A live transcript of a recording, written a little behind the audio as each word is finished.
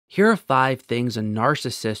Here are 5 things a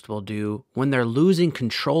narcissist will do when they're losing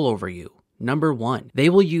control over you. Number 1, they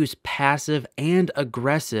will use passive and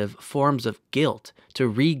aggressive forms of guilt to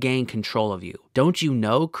regain control of you. Don't you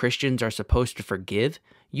know Christians are supposed to forgive?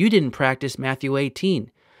 You didn't practice Matthew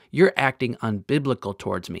 18. You're acting unbiblical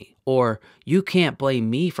towards me. Or, you can't blame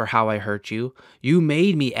me for how I hurt you. You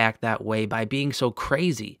made me act that way by being so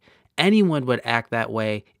crazy. Anyone would act that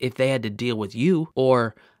way if they had to deal with you.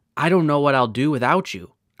 Or, I don't know what I'll do without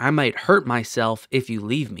you. I might hurt myself if you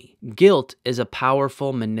leave me. Guilt is a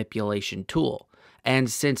powerful manipulation tool. And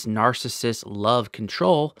since narcissists love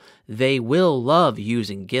control, they will love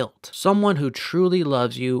using guilt. Someone who truly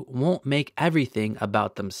loves you won't make everything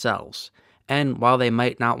about themselves. And while they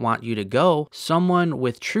might not want you to go, someone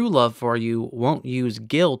with true love for you won't use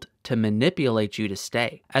guilt to manipulate you to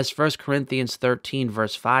stay. As 1 Corinthians 13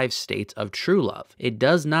 verse 5 states of true love, it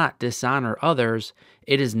does not dishonor others,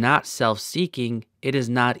 it is not self-seeking, it is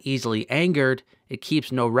not easily angered, it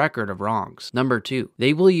keeps no record of wrongs. Number 2,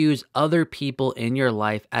 they will use other people in your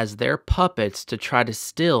life as their puppets to try to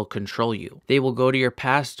still control you. They will go to your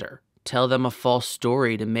pastor, tell them a false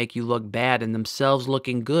story to make you look bad and themselves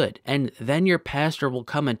looking good. And then your pastor will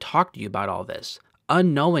come and talk to you about all this,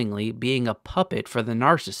 unknowingly being a puppet for the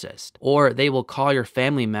narcissist. Or they will call your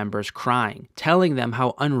family members crying, telling them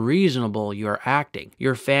how unreasonable you are acting.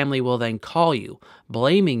 Your family will then call you,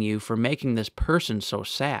 blaming you for making this person so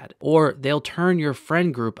sad. Or they'll turn your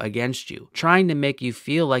friend group against you, trying to make you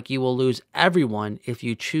feel like you will lose everyone if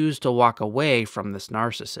you choose to walk away from this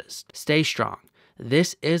narcissist. Stay strong.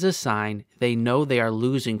 This is a sign they know they are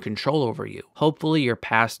losing control over you. Hopefully your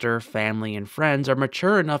pastor, family, and friends are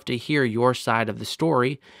mature enough to hear your side of the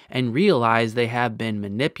story and realize they have been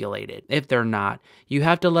manipulated. If they're not, you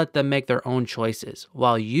have to let them make their own choices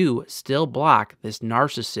while you still block this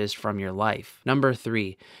narcissist from your life. Number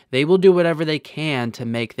 3, they will do whatever they can to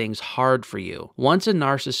make things hard for you. Once a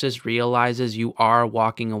narcissist realizes you are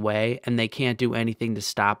walking away and they can't do anything to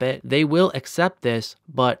stop it, they will accept this,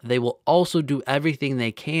 but they will also do everything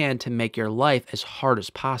they can to make your life as hard as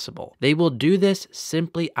possible. They will do this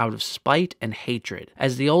simply out of spite and hatred.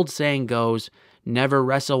 As the old saying goes, never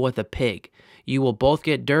wrestle with a pig. You will both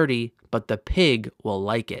get dirty, but the pig will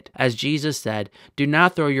like it. As Jesus said, do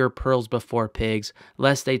not throw your pearls before pigs,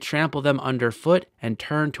 lest they trample them underfoot and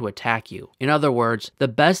turn to attack you. In other words, the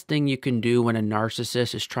best thing you can do when a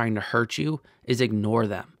narcissist is trying to hurt you is ignore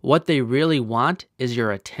them. What they really want is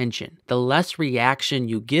your attention. The less reaction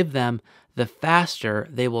you give them, the faster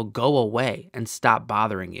they will go away and stop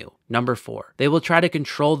bothering you. Number 4, they will try to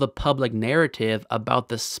control the public narrative about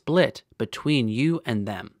the split between you and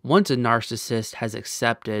them. Once a narcissist has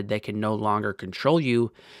accepted they can no longer control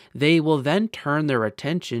you, they will then turn their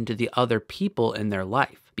attention to the other people in their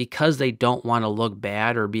life. Because they don't want to look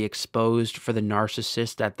bad or be exposed for the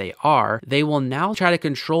narcissist that they are, they will now try to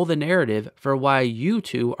control the narrative for why you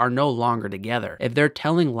two are no longer together. If they're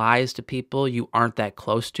telling lies to people you aren't that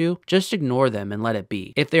close to, just ignore them and let it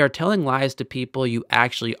be. If they are telling lies to people you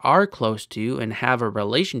actually are close to and have a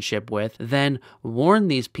relationship with, then warn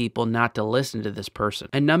these people not to listen to this person.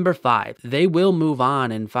 And number 5, they will move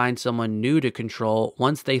on and find someone new to control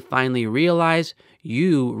once they finally realize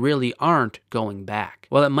you really aren't going back.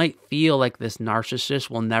 While it might feel like this narcissist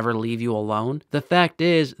will never leave you alone, the fact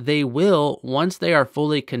is they will once they are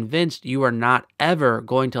fully convinced you are not ever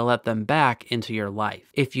going to let them back into your life.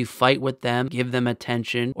 If you fight with them, give them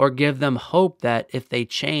attention, or give them hope that if they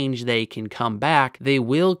change they can come back, they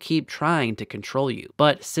will keep trying to control you.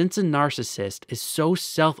 But since a narcissist is so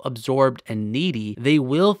self-absorbed and needy, they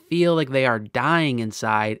will feel like they are dying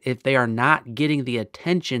inside if they are not getting the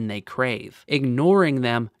attention they crave. Ignoring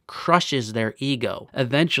them crushes their ego.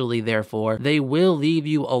 Eventually, therefore, they will leave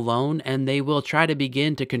you alone and they will try to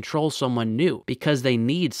begin to control someone new because they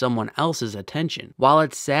need someone else's attention. While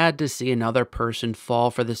it's sad to see another person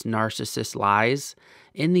fall for this narcissist's lies,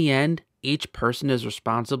 in the end, each person is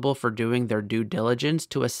responsible for doing their due diligence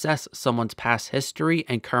to assess someone's past history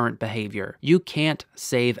and current behavior. You can't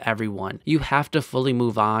save everyone. You have to fully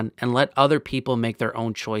move on and let other people make their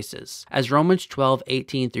own choices. As Romans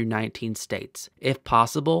 12:18-19 states, if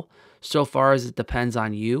possible, so far as it depends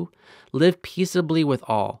on you, live peaceably with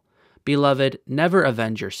all. Beloved, never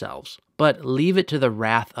avenge yourselves, but leave it to the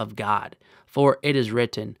wrath of God. For it is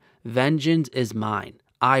written, vengeance is mine.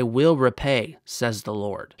 I will repay, says the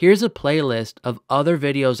Lord. Here's a playlist of other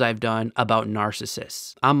videos I've done about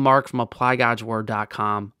narcissists. I'm Mark from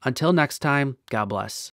ApplyGodsWord.com. Until next time, God bless.